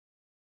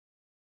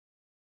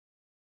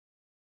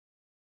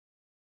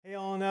Hey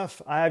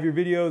LNF, I have your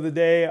video of the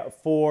day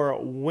for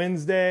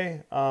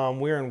Wednesday.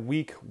 We're in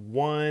week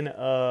 1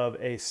 of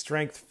a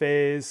strength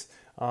phase.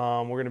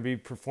 We're going to be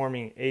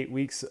performing 8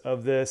 weeks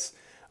of this.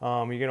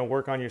 You're going to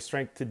work on your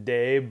strength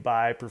today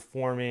by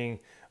performing,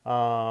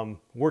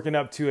 working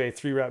up to a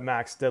 3 rep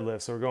max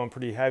deadlift. So we're going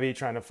pretty heavy,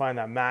 trying to find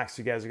that max.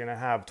 You guys are going to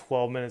have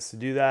 12 minutes to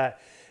do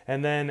that.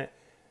 And then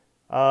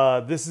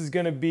this is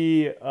going to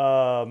be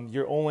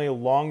your only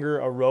longer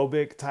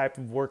aerobic type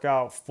of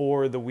workout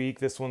for the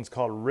week. This one's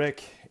called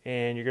RIC,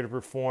 and you're going to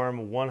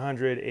perform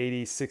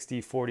 180,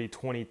 60, 40,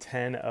 20,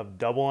 10 of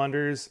double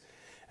unders,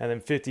 and then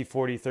 50,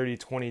 40, 30,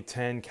 20,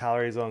 10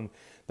 calories on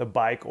the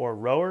bike or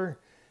rower.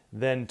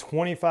 Then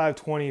 25,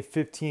 20,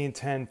 15,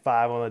 10,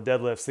 5 on the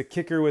deadlifts. The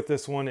kicker with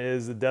this one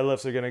is the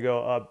deadlifts are going to go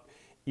up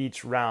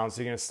each round.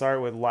 So you're going to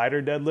start with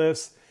lighter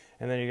deadlifts,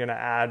 and then you're going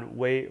to add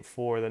weight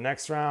for the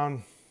next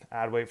round,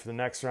 add weight for the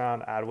next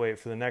round, add weight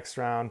for the next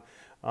round,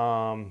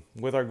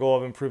 with our goal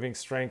of improving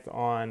strength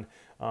on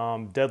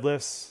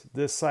deadlifts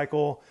this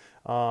cycle.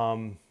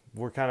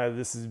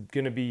 This is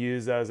going to be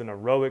used as an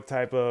aerobic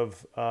type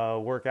of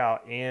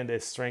workout and a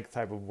strength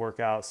type of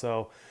workout.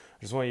 So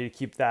I just want you to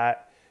keep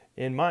that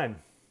in mind.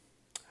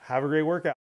 Have a great workout.